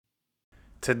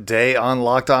Today on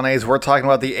Locked On A's, we're talking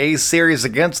about the A's series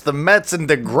against the Mets, and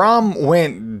DeGrom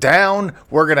went down.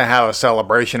 We're going to have a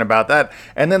celebration about that.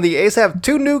 And then the A's have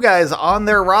two new guys on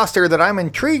their roster that I'm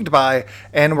intrigued by,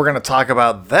 and we're going to talk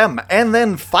about them. And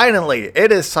then finally,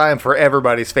 it is time for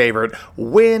everybody's favorite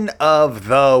win of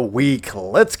the week.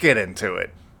 Let's get into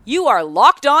it. You are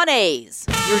Locked On A's,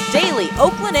 your daily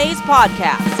Oakland A's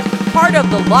podcast. Part of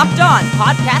the Locked On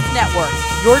Podcast Network,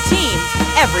 your team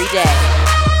every day.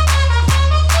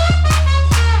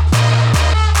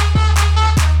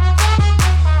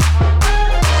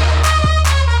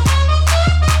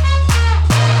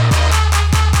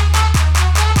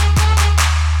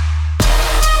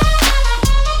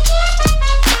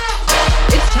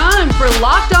 For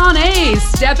Locked On A's,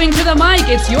 stepping to the mic,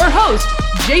 it's your host,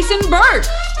 Jason Burke.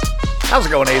 How's it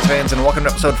going, A's fans, and welcome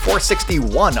to episode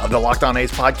 461 of the Locked On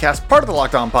A's podcast, part of the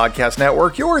Locked On Podcast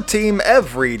Network, your team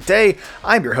every day.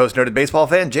 I'm your host, noted baseball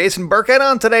fan, Jason Burke, and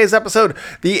on today's episode,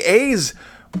 the A's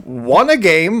won a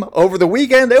game over the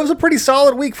weekend. It was a pretty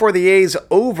solid week for the A's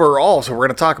overall, so we're going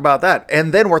to talk about that.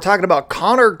 And then we're talking about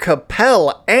Connor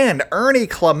Capel and Ernie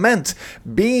Clement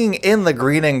being in the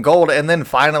green and gold. And then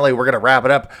finally, we're going to wrap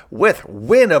it up with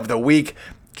win of the week,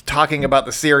 talking about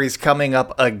the series coming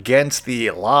up against the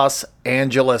Los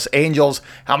Angeles Angels.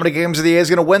 How many games are the A's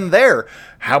going to win there?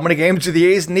 How many games do the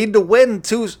A's need to win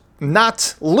to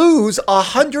not lose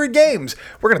 100 games?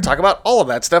 We're going to talk about all of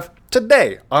that stuff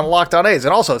today on Locked On A's.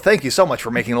 And also, thank you so much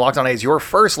for making Locked On A's your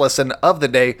first listen of the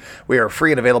day. We are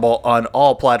free and available on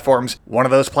all platforms. One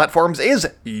of those platforms is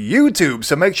YouTube,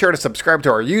 so make sure to subscribe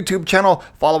to our YouTube channel.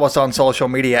 Follow us on social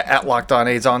media at Locked On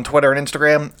A's on Twitter and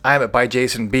Instagram. I'm at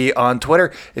ByJasonB on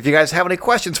Twitter. If you guys have any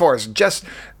questions for us, just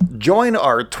join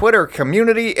our Twitter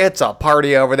community. It's a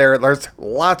party over there. There's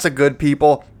lots of good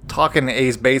people talking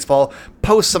A's baseball.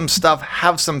 Post some stuff,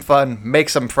 have some fun, make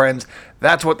some friends.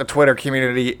 That's what the Twitter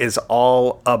community is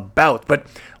all about. But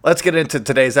let's get into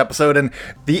today's episode. And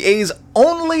the A's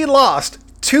only lost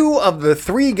 2 of the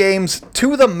 3 games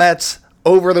to the Mets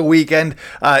over the weekend.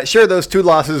 Sure, those 2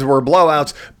 losses were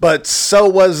blowouts, but so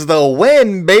was the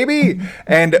win, baby.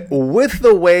 And with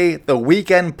the way the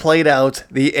weekend played out,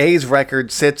 the A's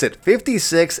record sits at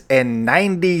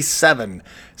 56-97.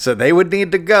 So they would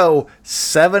need to go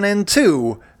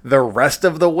 7-2 the rest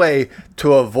of the way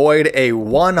to avoid a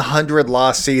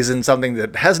 100-loss season, something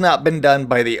that has not been done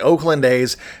by the Oakland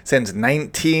A's since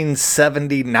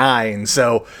 1979.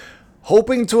 So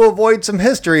hoping to avoid some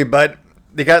history, but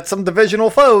they got some divisional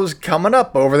foes coming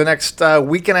up over the next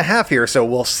week and a half here, so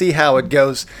we'll see how it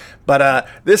goes. But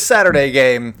this Saturday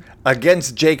game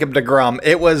against Jacob DeGrom,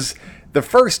 it was the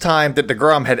first time that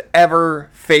DeGrom had ever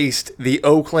faced the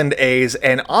Oakland A's,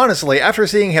 and honestly, after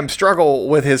seeing him struggle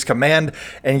with his command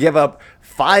and give up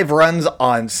 5 runs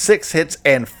on 6 hits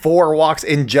and 4 walks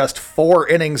in just 4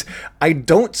 innings, I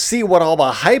don't see what all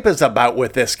the hype is about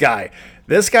with this guy.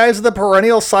 This guy's the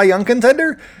perennial Cy Young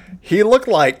contender? He looked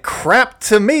like crap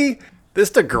to me.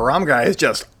 This DeGrom guy is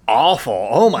just awful.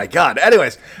 Oh my God.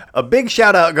 Anyways, a big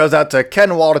shout out goes out to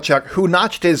Ken Waldichuk, who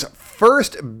notched his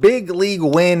first big league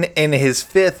win in his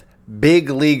 5th big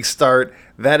league start.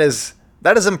 That is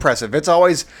impressive. It's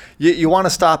always, you want to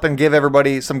stop and give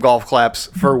everybody some golf claps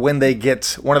for when they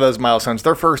get one of those milestones,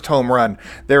 their first home run,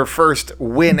 their first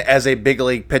win as a big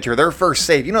league pitcher, their first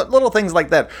save, little things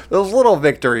like that, those little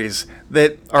victories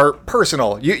that are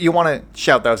personal. You want to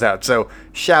shout those out. So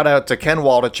shout out to Ken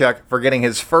Waldichuk for getting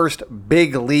his first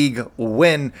big league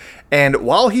win. And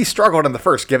while he struggled in the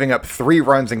first, giving up 3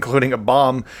 runs, including a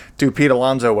bomb to Pete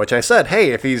Alonso, which I said,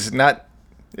 hey, if his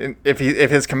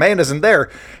command isn't there,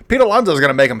 Pete Alonso's going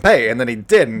to make him pay, and then he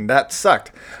did, and that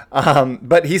sucked.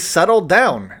 But he settled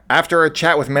down after a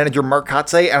chat with manager Mark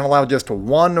Kotsay and allowed just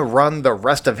 1 run the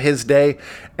rest of his day,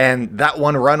 and that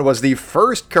 1 run was the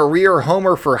first career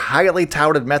homer for highly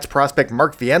touted Mets prospect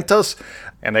Mark Vientos.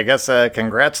 And I guess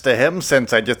congrats to him,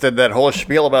 since I just did that whole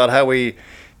spiel about how we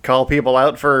call people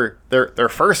out for their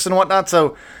firsts and whatnot,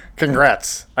 so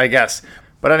congrats, I guess.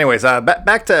 But anyways,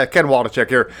 back to Ken Waldichuk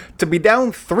here. To be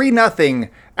down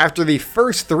 3-0 after the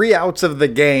first 3 outs of the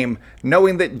game,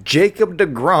 knowing that Jacob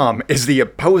DeGrom is the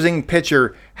opposing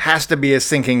pitcher, has to be a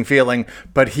sinking feeling.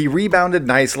 But he rebounded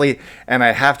nicely, and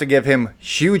I have to give him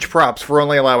huge props for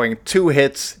only allowing 2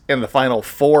 hits in the final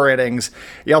 4 innings.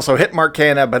 He also hit Mark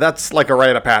Canha, but that's like a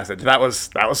rite of passage. That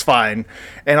was fine.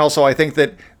 And also, I think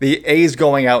that the A's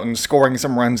going out and scoring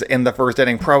some runs in the first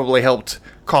inning probably helped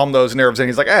calm those nerves. And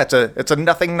he's like, it's a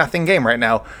 0-0 game right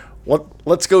now.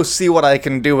 Let's go see what I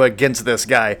can do against this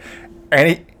guy.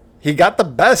 And he got the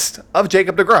best of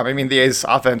Jacob DeGrom. I mean, the A's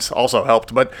offense also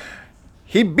helped, but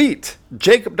he beat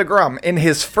Jacob deGrom in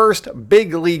his first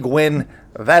big league win.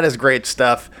 That is great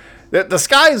stuff. The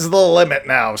sky's the limit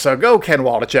now, so go Ken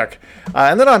Waldichuk.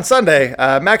 And then on Sunday,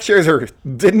 Max Scherzer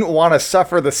didn't want to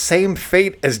suffer the same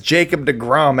fate as Jacob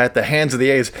deGrom at the hands of the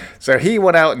A's, so he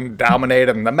went out and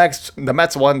dominated them. The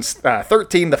Mets won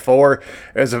 13-4.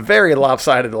 It was a very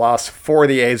lopsided loss for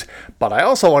the A's, but I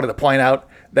also wanted to point out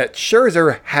that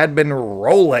Scherzer had been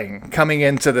rolling coming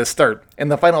into this start. In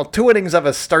the final 2 innings of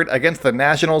his start against the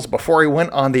Nationals before he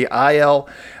went on the IL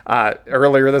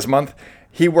earlier this month,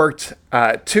 he worked 2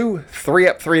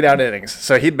 3-up, 3-down innings.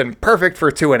 So he'd been perfect for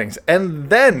 2 innings. And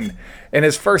then in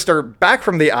his first start back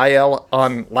from the IL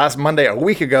on last Monday, a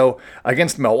week ago,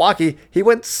 against Milwaukee, he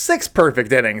went 6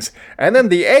 perfect innings. And then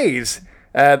the A's,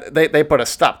 they put a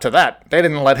stop to that. They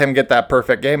didn't let him get that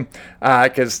perfect game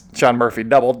because Sean Murphy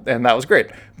doubled, and that was great.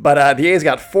 But the A's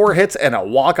got 4 hits and a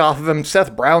walk off of him.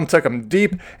 Seth Brown took him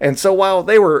deep. And so while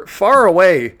they were far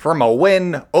away from a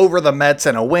win over the Mets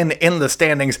and a win in the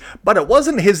standings, but it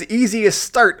wasn't his easiest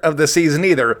start of the season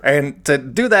either. And to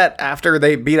do that after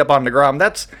they beat up on deGrom,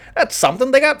 that's something.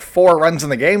 They got 4 runs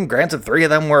in the game. Granted, 3 of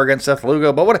them were against Seth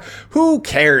Lugo, but who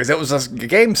cares? It was a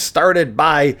game started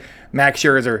by Max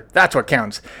Scherzer. That's what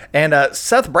counts. And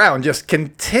Seth Brown just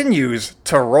continues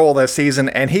to roll this season,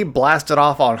 and he blasted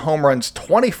off on home runs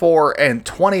 24 and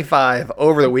 25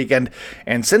 over the weekend.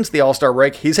 And since the All-Star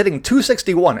break, he's hitting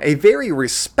 .261, a very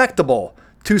respectable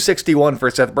 .261 for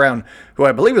Seth Brown, who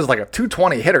I believe is like a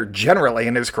 .220 hitter generally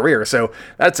in his career. So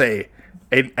that's a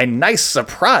nice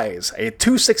surprise, a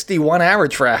 .261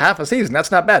 average for a half a season.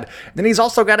 That's not bad. Then he's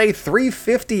also got a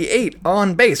 .358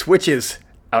 on base, which is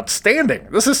outstanding.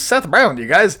 This is Seth Brown, you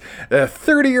guys. The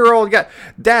 30-year-old guy.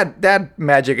 Dad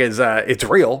magic is, it's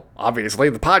real, obviously.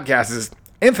 The podcast is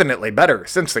infinitely better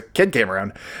since the kid came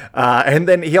around. And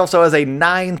then he also has a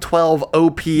 .912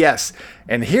 OPS.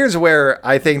 And here's where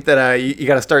I think that you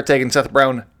got to start taking Seth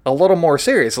Brown a little more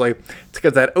seriously. It's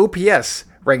because that OPS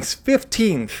ranks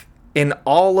 15th in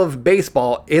all of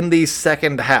baseball in the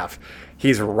second half.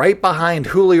 He's right behind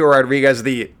Julio Rodriguez,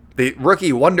 the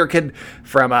rookie wonder kid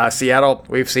from Seattle.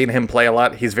 We've seen him play a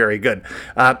lot. He's very good.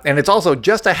 And it's also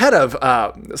just ahead of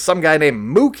some guy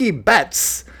named Mookie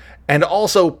Betts and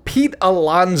also Pete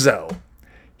Alonso.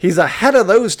 He's ahead of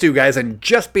those 2 guys and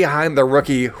just behind the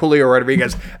rookie Julio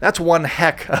Rodriguez. That's one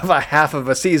heck of a half of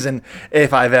a season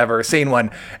if I've ever seen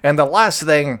one. And the last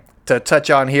thing to touch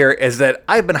on here is that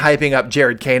I've been hyping up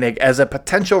Jared Koenig as a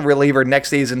potential reliever next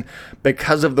season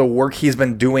because of the work he's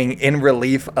been doing in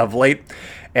relief of late.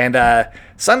 And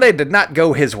Sunday did not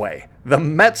go his way. The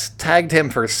Mets tagged him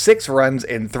for 6 runs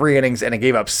in 3 innings, and he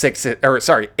gave up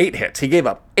 8 hits. He gave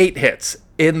up 8 hits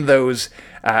in those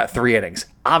 3 innings.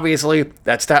 Obviously,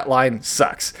 that stat line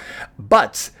sucks.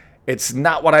 But it's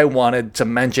not what I wanted to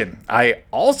mention. I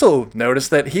also noticed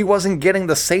that he wasn't getting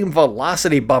the same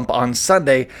velocity bump on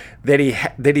Sunday that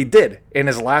he did in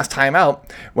his last time out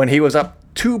when he was up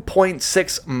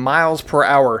 2.6 miles per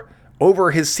hour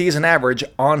over his season average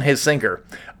on his sinker.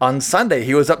 On Sunday,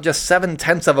 he was up just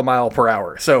 0.7 of a mile per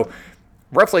hour. So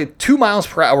roughly 2 miles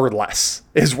per hour less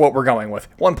is what we're going with.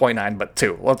 1.9, but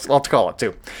 2. Let's call it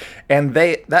 2. And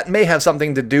that may have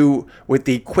something to do with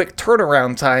the quick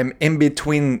turnaround time in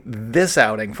between this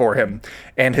outing for him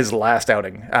and his last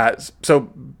outing.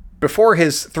 So before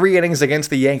his 3 innings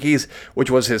against the Yankees, which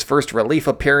was his first relief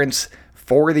appearance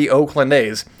for the Oakland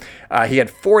A's, he had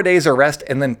 4 days of rest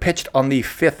and then pitched on the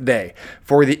 5th day.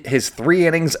 For his 3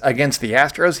 innings against the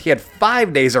Astros, he had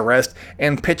 5 days of rest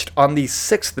and pitched on the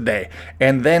 6th day.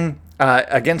 And then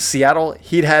against Seattle,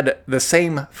 he'd had the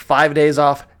same 5 days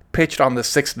off, pitched on the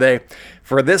 6th day.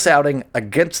 For this outing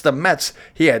against the Mets,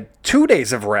 he had 2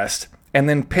 days of rest and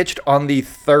then pitched on the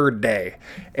 3rd day.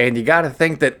 And you got to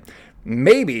think that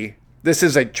maybe this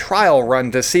is a trial run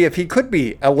to see if he could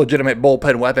be a legitimate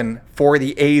bullpen weapon for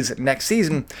the A's next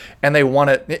season. And they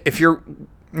want to, if you're,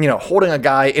 holding a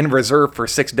guy in reserve for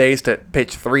 6 days to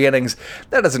pitch 3 innings,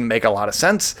 that doesn't make a lot of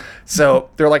sense. So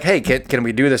they're like, hey, can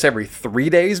we do this every 3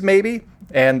 days maybe?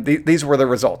 And these were the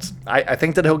results. I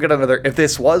think that he'll get another, if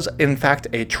this was in fact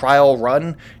a trial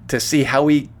run to see how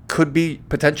he could be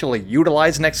potentially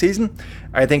utilized next season,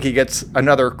 I think he gets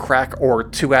another crack or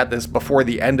 2 at this before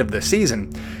the end of the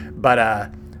season.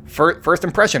 But first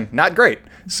impression, not great.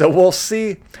 So we'll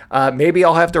see. Maybe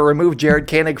I'll have to remove Jared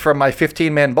Koenig from my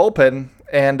 15-man bullpen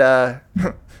and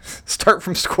start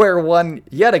from square one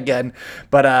yet again.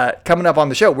 But coming up on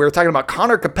the show, we're talking about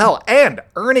Connor Capel and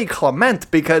Ernie Clement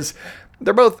because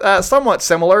they're both somewhat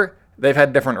similar. They've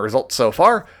had different results so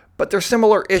far, but they're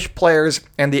similar-ish players,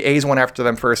 and the A's went after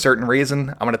them for a certain reason.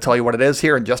 I'm going to tell you what it is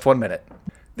here in just 1 minute.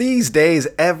 These days,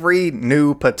 every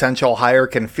new potential hire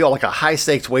can feel like a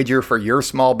high-stakes wager for your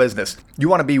small business. You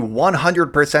want to be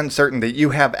 100% certain that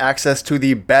you have access to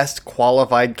the best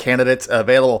qualified candidates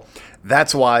available.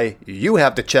 That's why you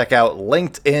have to check out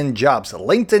LinkedIn Jobs.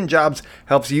 LinkedIn Jobs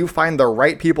helps you find the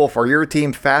right people for your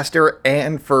team faster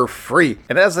and for free.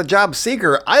 And as a job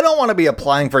seeker, I don't want to be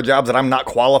applying for jobs that I'm not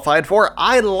qualified for.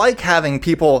 I like having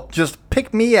people just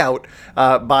pick me out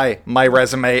by my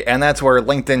resume, and that's where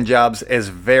LinkedIn Jobs is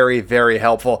very, very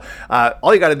helpful.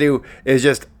 All you got to do is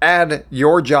just add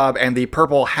your job and the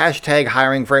purple hashtag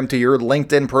hiring frame to your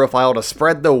LinkedIn profile to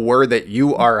spread the word that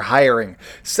you are hiring.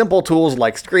 Simple tools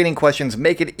like screening questions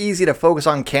make it easy to focus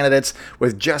on candidates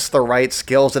with just the right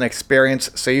skills and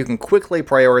experience so you can quickly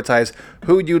prioritize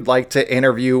who you'd like to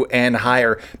interview and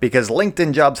hire, because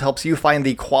LinkedIn Jobs helps you find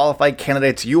the qualified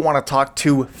candidates you want to talk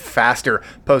to faster.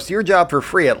 Post your job for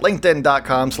free at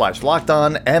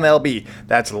linkedin.com/lockedonmlb.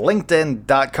 That's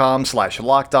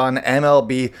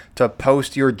linkedin.com/lockedonmlb to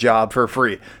post your job for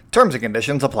free. Terms and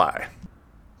conditions apply.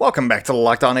 Welcome back to the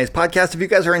Locked On A's podcast. If you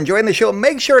guys are enjoying the show,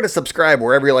 make sure to subscribe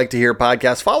wherever you like to hear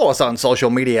podcasts. Follow us on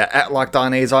social media at Locked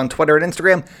On A's on Twitter and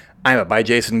Instagram. I'm at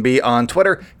 @ByJasonB on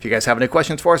Twitter. If you guys have any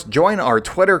questions for us, join our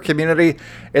Twitter community.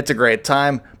 It's a great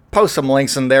time. Post some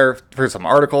links in there for some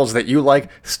articles that you like.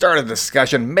 Start a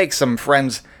discussion. Make some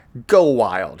friends. Go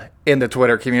wild in the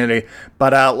Twitter community.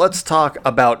 But let's talk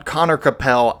about Connor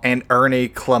Capel and Ernie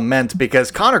Clement, because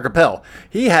Connor Capel,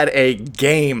 he had a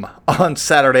game on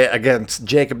Saturday against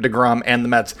Jacob deGrom and the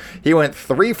Mets. He went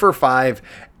 3 for 5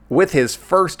 with his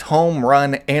first home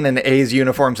run in an A's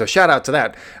uniform. So shout out to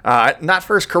that. Not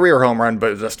first career home run,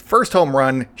 but just first home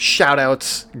run. Shout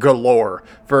outs galore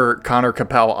for Connor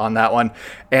Capel on that one.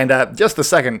 And just the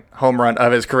second home run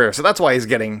of his career. So that's why he's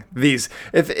getting these.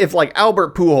 If like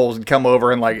Albert Pujols would come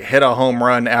over and like hit a home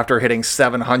run after hitting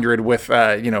 700 with,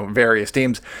 various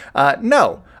teams.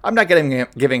 No. I'm not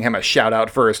giving him a shout out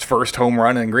for his first home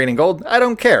run in green and gold. I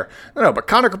don't care. No, but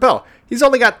Connor Capel, he's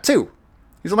only got 2.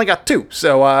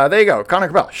 So there you go. Connor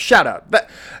Capel, shout out.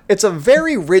 It's a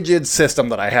very rigid system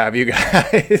that I have, you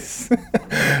guys.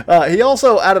 He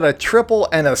also added a triple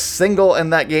and a single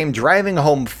in that game, driving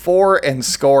home 4 and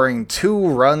scoring 2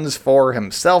 runs for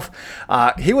himself.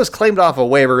 He was claimed off of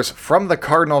waivers from the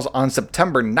Cardinals on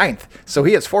September 9th. So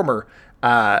he is former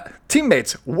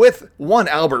teammates with one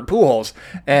Albert Pujols.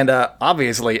 And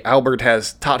obviously, Albert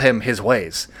has taught him his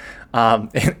ways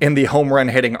in the home run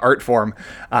hitting art form.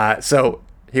 So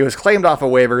he was claimed off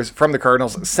of waivers from the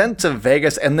Cardinals, sent to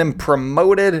Vegas, and then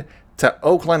promoted to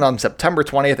Oakland on September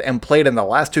 20th and played in the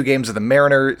last 2 games of the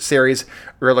Mariner series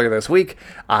earlier this week.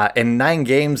 In 9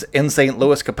 games in St.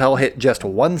 Louis, Capel hit just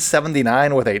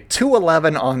 .179 with a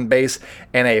 .211 on base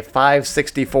and a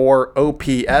 .564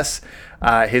 OPS.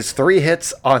 His 3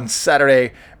 hits on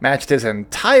Saturday matched his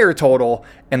entire total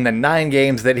in the 9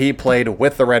 games that he played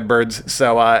with the Redbirds.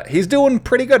 So he's doing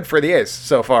pretty good for the A's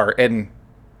so far in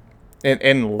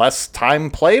less time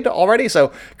played already,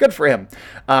 so good for him.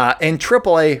 In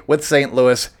AAA with St.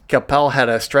 Louis, Capel had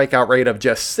a strikeout rate of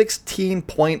just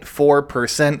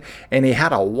 16.4%, and he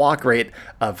had a walk rate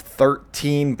of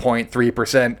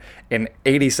 13.3% in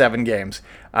 87 games.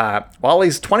 While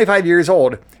he's 25 years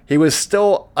old, he was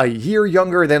still a year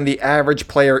younger than the average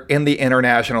player in the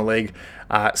International League.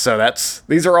 So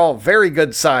these are all very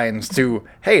good signs to,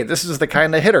 hey, this is the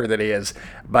kind of hitter that he is.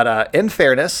 But in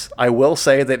fairness, I will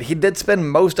say that he did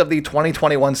spend most of the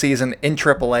 2021 season in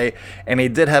AAA, and he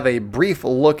did have a brief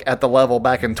look at the level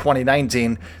back in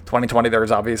 2019. 2020, there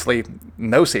was obviously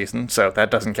no season, so that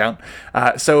doesn't count.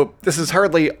 So this is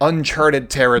hardly uncharted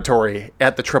territory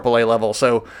at the AAA level.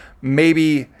 So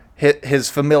maybe his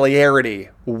familiarity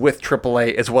with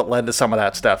AAA is what led to some of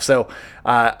that stuff. So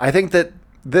I think that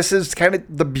this is kind of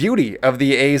the beauty of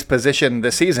the A's position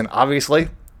this season. Obviously,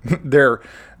 they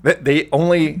need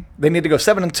to go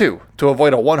 7-2 to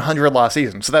avoid a 100-loss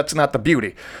season. So that's not the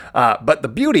beauty. But the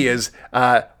beauty is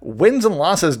wins and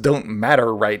losses don't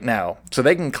matter right now. So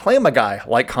they can claim a guy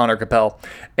like Connor Capel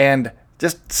and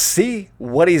just see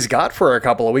what he's got for a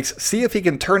couple of weeks. See if he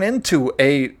can turn into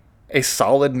a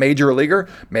solid major leaguer,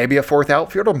 maybe a 4th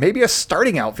outfielder, maybe a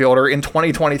starting outfielder in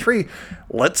 2023.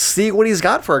 Let's see what he's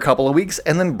got for a couple of weeks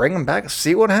and then bring him back,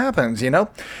 see what happens,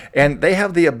 And they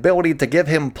have the ability to give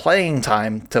him playing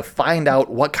time to find out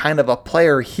what kind of a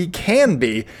player he can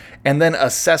be and then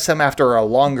assess him after a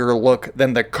longer look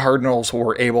than the Cardinals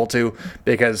were able to,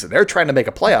 because they're trying to make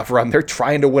a playoff run. They're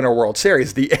trying to win a World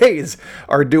Series. The A's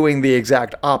are doing the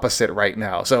exact opposite right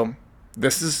now. So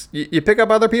you pick up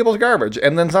other people's garbage,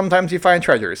 and then sometimes you find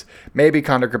treasures. Maybe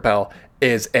Connor Capel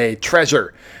is a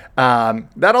treasure.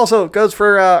 That also goes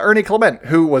for Ernie Clement,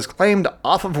 who was claimed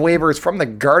off of waivers from the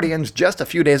Guardians just a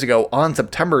few days ago on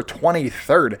September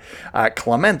 23rd.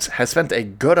 Clement has spent a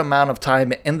good amount of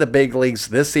time in the big leagues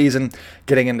this season,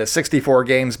 getting into 64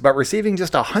 games, but receiving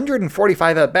just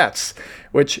 145 at-bats,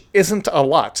 which isn't a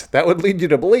lot. That would lead you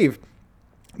to believe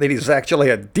that he's actually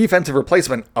a defensive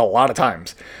replacement a lot of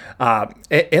times.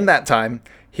 In that time,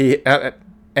 he,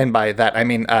 and by that I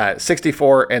mean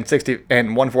 64 and 60 and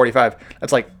 145.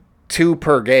 That's like 2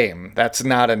 per game. That's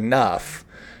not enough.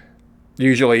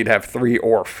 Usually you'd have 3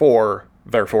 or 4,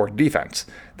 therefore defense.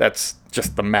 That's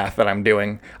just the math that I'm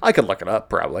doing. I could look it up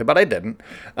probably, but I didn't.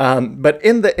 But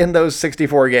in those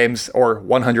 64 games or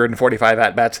 145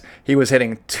 at bats, he was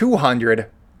hitting 200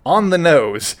 on the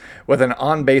nose with an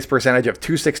on-base percentage of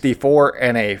 264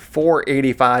 and a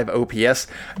 485 OPS.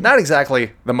 Not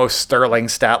exactly the most sterling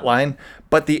stat line,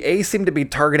 but the A's seem to be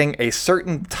targeting a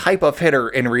certain type of hitter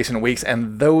in recent weeks,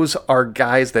 and those are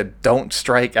guys that don't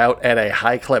strike out at a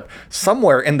high clip,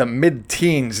 somewhere in the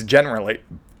mid-teens generally.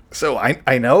 So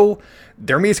I know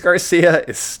Dermis Garcia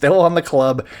is still on the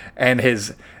club, and he's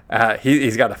got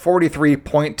a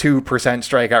 43.2%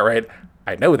 strikeout rate.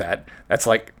 I know that. That's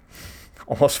like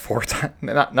almost 4 times,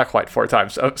 not quite 4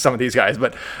 times some of these guys,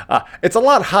 but it's a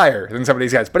lot higher than some of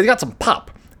these guys. But he's got some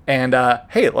pop, and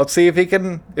hey, let's see if he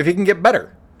can get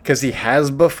better, because he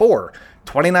has before.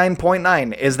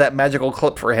 29.9 is that magical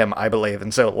clip for him, I believe,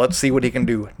 and so let's see what he can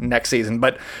do next season.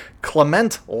 But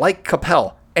Clement, like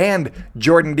Capel and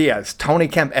Jordan Diaz, Tony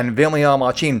Kemp, and William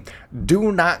Machin,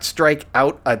 do not strike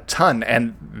out a ton,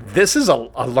 and this is a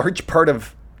large part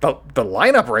of the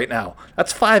lineup right now.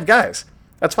 That's 5 guys.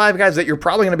 That's 5 guys that you're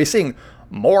probably going to be seeing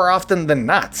more often than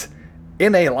not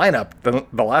in a lineup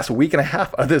the last week and a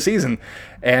half of the season.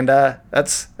 And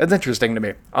that's interesting to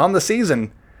me. On the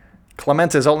season,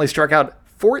 Clement has only struck out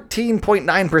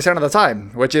 14.9% of the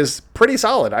time, which is pretty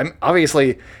solid.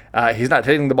 Obviously, he's not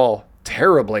hitting the ball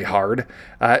terribly hard.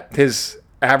 His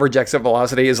average exit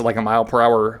velocity is like a mile per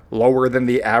hour lower than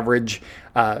the average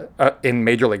in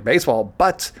Major League Baseball,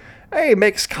 but hey,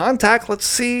 makes contact. Let's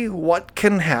see what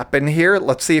can happen here.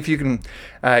 Let's see if you can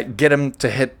get him to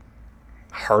hit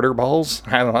harder balls.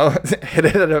 I don't know. Hit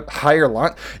it at a higher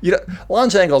launch.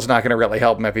 Launch angle is not going to really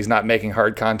help him if he's not making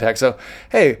hard contact. So,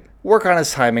 hey, work on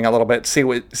his timing a little bit. See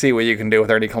what you can do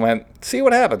with Ernie Clement. See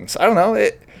what happens. I don't know.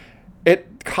 It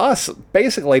costs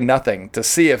basically nothing to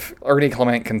see if Ernie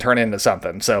Clement can turn into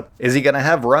something. So is he going to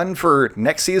have run for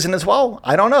next season as well?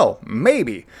 I don't know.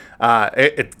 Maybe.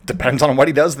 It depends on what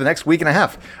he does the next week and a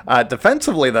half.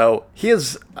 Defensively, though, he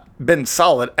has been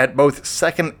solid at both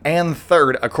second and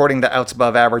third, according to outs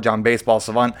above average on Baseball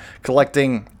Savant,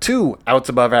 collecting 2 outs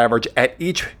above average at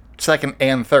each second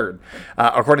and third.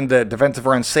 According to defensive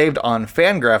runs saved on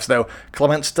Fangraphs, though,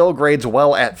 Clement still grades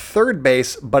well at third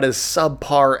base, but is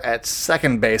subpar at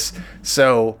second base.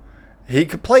 So he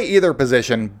could play either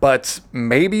position, but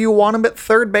maybe you want him at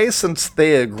third base since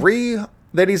they agree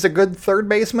that he's a good third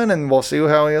baseman, and we'll see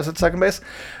how he is at second base.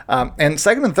 And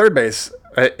second and third base,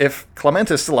 if Clement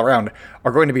is still around,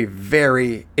 are going to be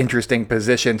very interesting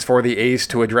positions for the A's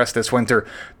to address this winter.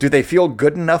 Do they feel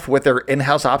good enough with their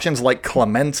in-house options like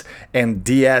Clement and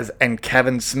Diaz and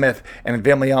Kevin Smith and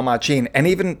William Machin, and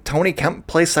even Tony Kemp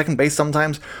plays second base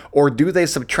sometimes? Or do they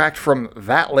subtract from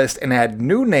that list and add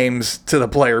new names to the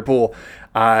player pool?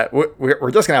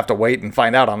 We're just going to have to wait and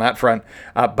find out on that front.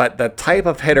 But the type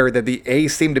of hitter that the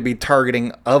A's seem to be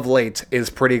targeting of late is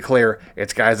pretty clear.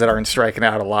 It's guys that aren't striking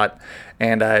out a lot.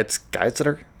 And it's guys that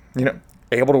are,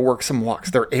 able to work some walks.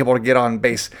 They're able to get on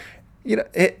base.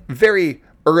 Very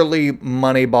early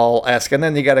Moneyball-esque. And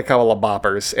then you got a couple of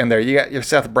boppers in there. You got your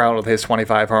Seth Brown with his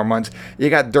 25 home runs. You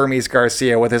got Dermis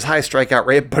Garcia with his high strikeout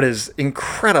rate, but his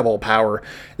incredible power.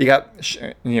 You got,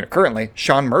 currently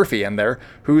Sean Murphy in there,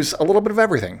 who's a little bit of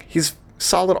everything. He's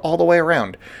solid all the way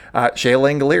around. Shea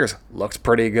Langoliers looks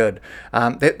pretty good.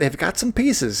 They've got some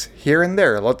pieces here and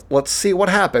there. Let's see what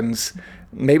happens.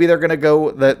 Maybe they're going to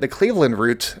go the Cleveland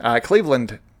route.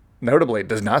 Cleveland, notably,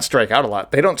 does not strike out a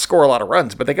lot. They don't score a lot of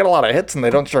runs, but they get a lot of hits and they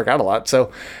don't strike out a lot.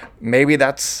 So maybe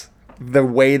that's the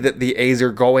way that the A's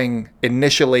are going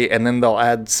initially, and then they'll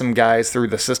add some guys through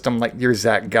the system like your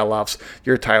Zach Gelofs,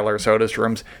 your Tyler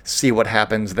Sodestrom's, see what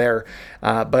happens there.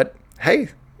 But hey,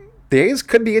 the A's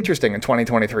could be interesting in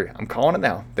 2023. I'm calling it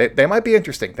now. They might be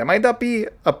interesting. They might not be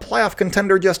a playoff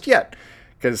contender just yet,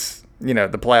 because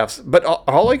the playoffs, but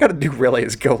all I got to do really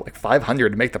is go like 500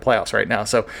 to make the playoffs right now.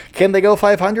 So can they go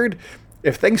 500?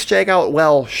 If things shake out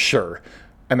well, sure.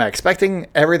 Am I expecting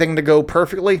everything to go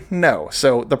perfectly? No.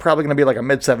 So they're probably going to be like a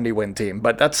mid-70 win team,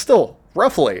 but that's still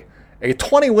roughly a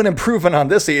 20-win improvement on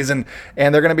this season,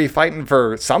 and they're going to be fighting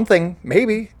for something,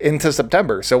 maybe, into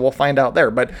September, so we'll find out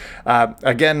there. But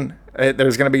again,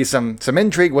 there's going to be some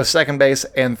intrigue with second base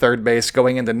and third base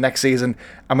going into next season.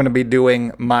 I'm going to be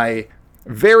doing my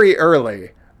very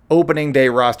early opening day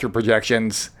roster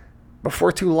projections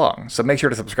before too long, so make sure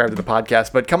to subscribe to the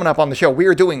podcast. But coming up on the show, we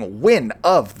are doing Win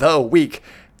of the Week.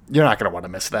 You're not going to want to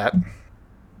miss that.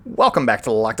 Welcome back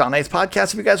to the Locked On A's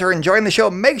podcast. If you guys are enjoying the show,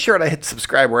 make sure to hit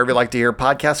subscribe wherever you like to hear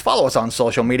podcasts. Follow us on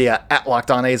social media at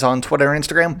Locked On A's on Twitter and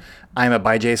Instagram. I'm at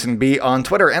 @ByJasonB on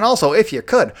Twitter. And also, if you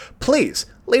could, please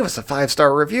leave us a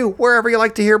 5-star review wherever you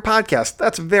like to hear podcasts.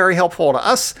 That's very helpful to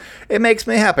us. It makes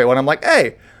me happy when I'm like,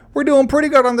 hey, we're doing pretty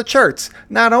good on the charts,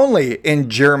 not only in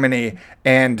Germany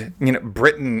and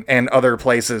Britain and other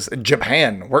places,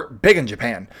 Japan. We're big in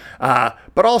Japan,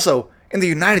 but also in the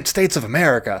United States of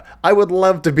America. I would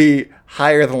love to be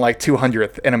higher than like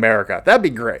 200th in America. That'd be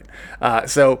great.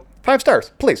 So 5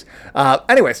 stars, please.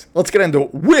 Anyways, let's get into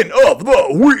Win of the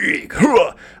Week.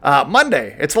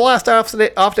 Monday, it's the last off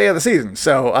day of the season,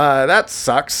 so that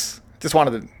sucks. Just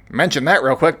wanted to mention that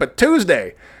real quick. But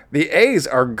Tuesday, the A's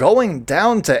are going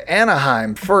down to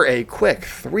Anaheim for a quick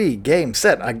 3-game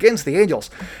set against the Angels.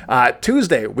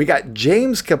 Tuesday, we got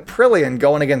James Kaprielian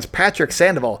going against Patrick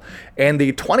Sandoval, and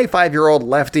the 25-year-old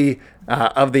lefty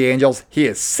of the Angels. He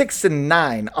is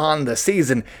 6-9 on the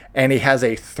season, and he has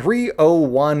a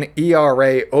 3.01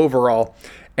 ERA overall,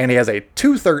 and he has a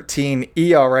 2.13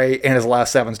 ERA in his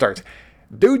last 7 starts.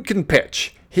 Dude can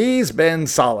pitch. He's been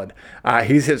solid.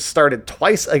 He's started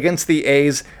twice against the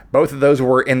A's. Both of those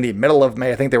were in the middle of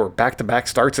May. I think they were back-to-back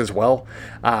starts as well.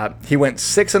 He went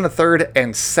 6 1/3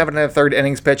 and 7 1/3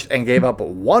 innings pitched and gave up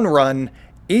 1 run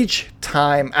each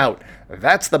time out.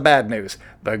 That's the bad news.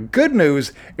 The good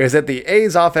news is that the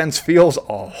A's offense feels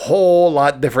a whole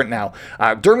lot different now.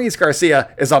 Dermis Garcia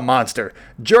is a monster.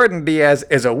 Jordan Diaz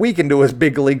is a week into his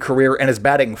big league career and is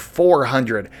batting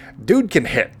 .400. Dude can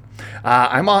hit.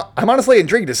 I'm honestly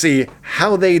intrigued to see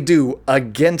how they do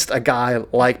against a guy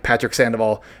like Patrick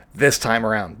Sandoval this time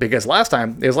around, because last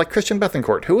time it was like Christian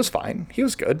Bethancourt, who was fine. He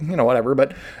was good, whatever.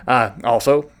 But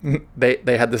also they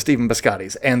had the Stephen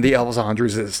Piscotty's and the Elvis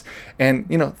Andrewses and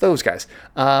those guys.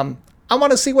 I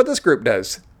want to see what this group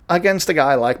does against a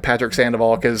guy like Patrick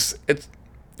Sandoval, because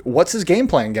what's his game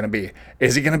plan going to be?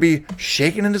 Is he going to be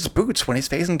shaking in his boots when he's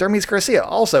facing Dermis Garcia?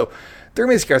 Also,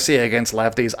 Dermis Garcia against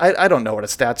lefties, I don't know what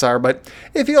his stats are, but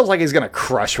it feels like he's going to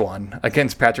crush one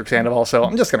against Patrick Sandoval, so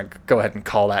I'm just going to go ahead and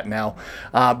call that now.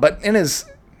 But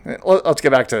let's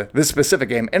get back to this specific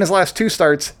game. In his last 2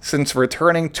 starts since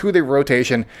returning to the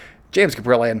rotation, James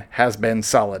Kaprielian has been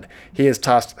solid. He has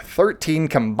tossed 13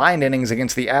 combined innings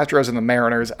against the Astros and the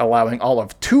Mariners, allowing all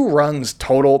of 2 runs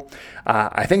total.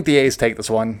 I think the A's take this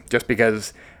one just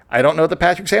because I don't know that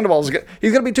Patrick Sandoval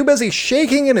he's going to be too busy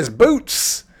shaking in his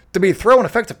boots to be throwing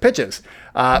effective pitches.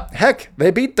 Heck, they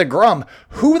beat DeGrom.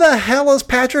 Who the hell is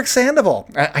Patrick Sandoval?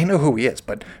 I know who he is,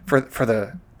 but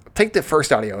take the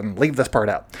first audio and leave this part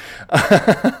out.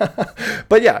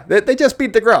 But yeah, they just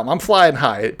beat DeGrom. I'm flying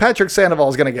high. Patrick Sandoval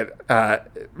is going to get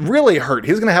really hurt.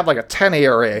 He's going to have like a 10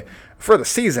 ERA for the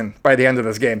season by the end of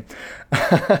this game.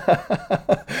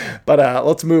 But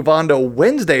let's move on to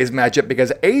Wednesday's matchup,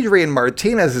 because Adrian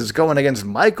Martinez is going against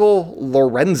Michael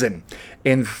Lorenzen.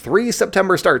 In 3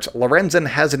 September starts, Lorenzen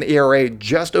has an ERA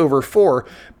just over 4,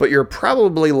 but you're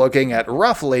probably looking at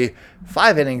roughly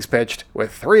 5 innings pitched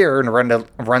with 3 earned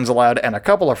runs allowed and a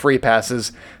couple of free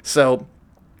passes. So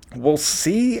we'll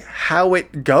see how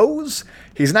it goes.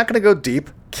 He's not going to go deep.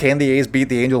 Can the A's beat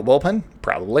the Angel bullpen?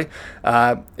 Probably.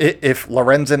 If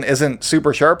Lorenzen isn't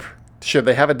super sharp, should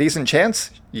they have a decent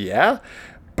chance? Yeah.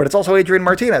 But it's also Adrian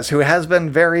Martinez, who has been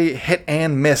very hit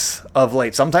and miss of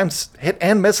late. Sometimes hit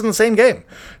and miss in the same game.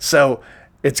 So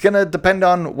it's going to depend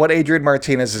on what Adrian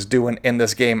Martinez is doing in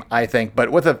this game, I think.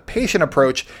 But with a patient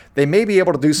approach, they may be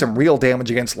able to do some real damage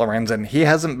against Lorenzen. He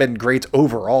hasn't been great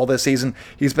overall this season.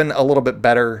 He's been a little bit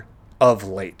better of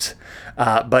late.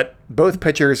 But both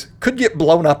pitchers could get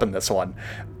blown up in this one,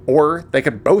 or they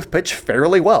could both pitch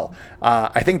fairly well.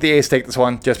 I think the A's take this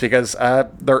one just because I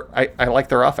like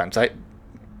their offense.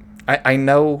 I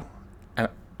know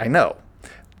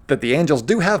that the Angels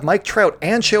do have Mike Trout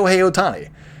and Shohei Ohtani,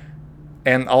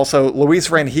 and also Luis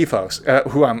Rengifo,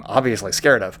 who I'm obviously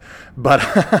scared of. But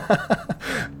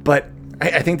but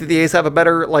I think that the A's have a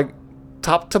better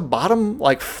top to bottom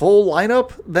full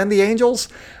lineup than the Angels.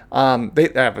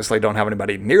 They obviously don't have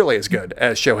anybody nearly as good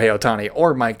as Shohei Ohtani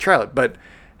or Mike Trout, but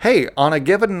hey, on a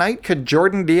given night, could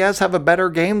Jordan Diaz have a better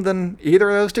game than either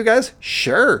of those two guys?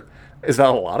 Sure. Is that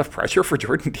a lot of pressure for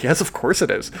Jordan Diaz? Of course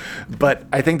it is. But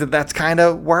I think that that's kind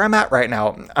of where I'm at right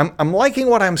now. I'm liking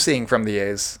what I'm seeing from the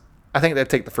A's. I think they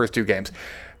take the first 2 games.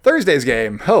 Thursday's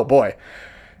game, oh boy.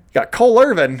 You got Cole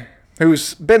Irvin,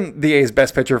 who's been the A's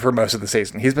best pitcher for most of the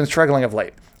season. He's been struggling of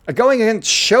late. Going against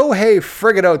Shohei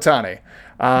friggin' Ohtani.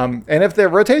 And if the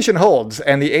rotation holds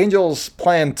and the Angels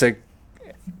plan to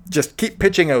just keep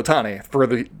pitching Ohtani for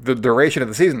the duration of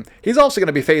the season, he's also going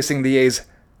to be facing the A's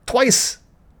twice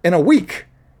in a week,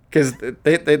 because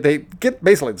they get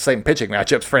basically the same pitching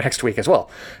matchups for next week as well.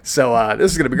 So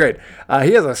this is going to be great.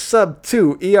 He has a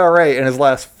sub-2 ERA in his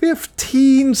last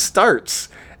 15 starts.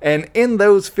 And in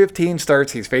those 15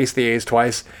 starts, he's faced the A's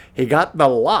twice. He got the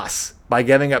loss by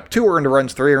giving up 2 earned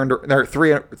runs, 3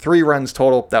 runs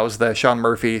total. That was the Sean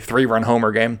Murphy 3-run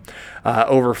homer game.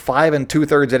 Over 5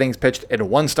 2/3 innings pitched in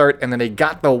 1 start, and then he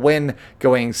got the win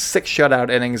going 6 shutout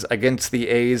innings against the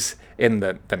A's in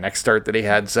the next start that he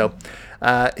had. So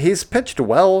he's pitched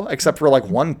well, except for like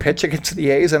 1 pitch against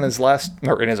the A's in his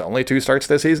only 2 starts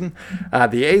this season.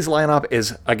 The A's lineup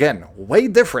is, again, way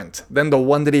different than the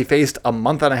one that he faced a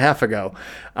month and a half ago.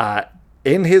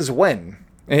 In his win,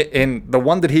 in the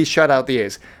one that he shut out the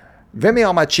A's,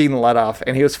 Vimial Machín led off,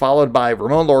 and he was followed by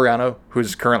Ramon Laureano,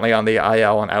 who's currently on the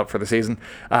IL and out for the season,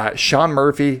 Sean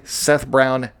Murphy, Seth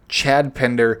Brown, Chad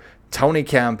Pinder, Tony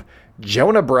Kemp,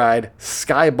 Jonah Bride,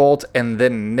 Sky Bolt, and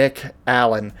then Nick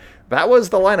Allen. That was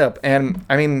the lineup, and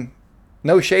I mean,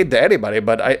 no shade to anybody,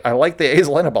 but I like the A's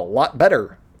lineup a lot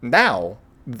better now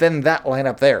than that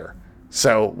lineup there.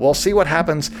 So we'll see what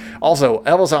happens. Also,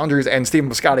 Elvis Andrus and Stephen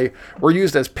Piscotty were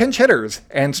used as pinch hitters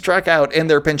and struck out in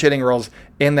their pinch hitting roles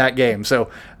in that game. So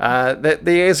the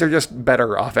A's are just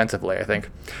better offensively, I think.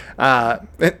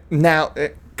 Now,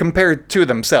 compared to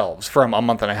themselves from a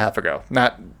month and a half ago,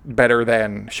 not better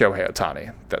than Shohei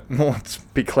Ohtani. Let's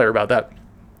be clear about that.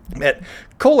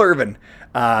 Cole Irvin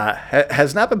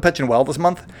has not been pitching well this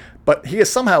month, but he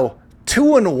is somehow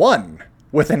 2-1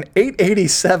 with an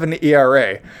 8.87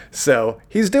 ERA. So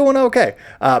he's doing okay.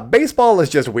 Baseball is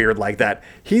just weird like that.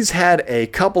 He's had a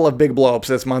couple of big blowups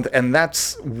this month, and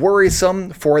that's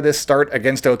worrisome for this start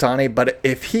against Ohtani. But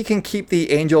if he can keep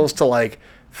the Angels to like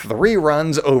 3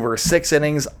 runs over 6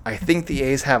 innings, I think the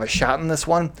A's have a shot in this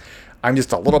one. I'm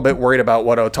just a little bit worried about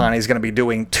what Ohtani's going to be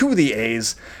doing to the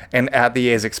A's and at the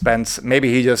A's expense.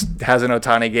 Maybe he just has an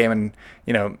Ohtani game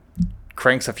and,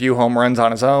 cranks a few home runs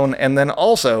on his own, and then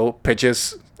also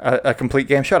pitches a complete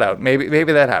game shutout. Maybe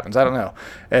that happens. I don't know.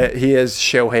 He is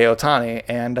Shohei Ohtani,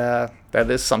 and that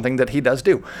is something that he does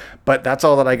do. But that's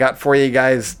all that I got for you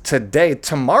guys today.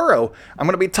 Tomorrow, I'm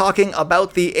going to be talking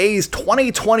about the A's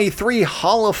 2023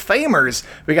 Hall of Famers.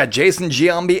 We got Jason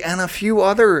Giambi and a few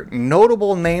other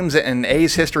notable names in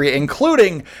A's history,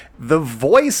 including the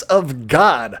voice of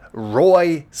God,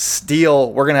 Roy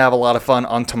Steele. We're going to have a lot of fun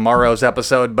on tomorrow's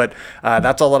episode, but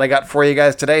that's all that I got for you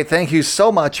guys today. Thank you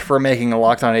so much for making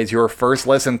Locked On A's your first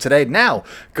listen today. Now,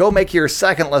 go make your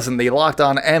second listen, the Locked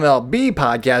On MLB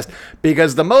podcast,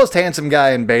 because the most handsome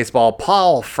guy in baseball,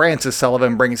 Paul Francis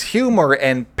Sullivan, brings humor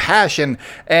and passion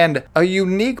and a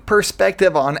unique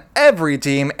perspective on every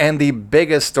team and the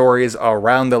biggest stories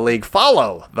around the league.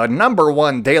 Follow the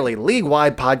 #1 daily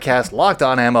league-wide podcast, Locked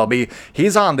On MLB.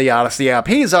 He's on the Odyssey app.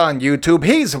 He's on YouTube.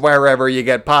 He's wherever you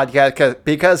get podcasts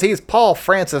because he's Paul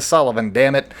Francis Sullivan,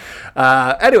 damn it.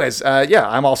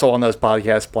 I'm also on those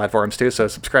podcast platforms too, so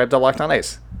subscribe to Locked On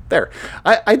A's. There.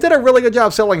 I did a really good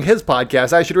job selling his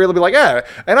podcast. I should really be like,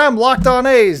 and I'm Locked On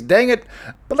A's, dang it.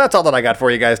 But that's all that I got for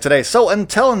you guys today. So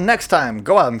until next time,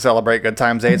 go out and celebrate good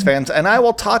times, A's fans, and I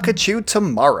will talk at you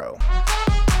tomorrow.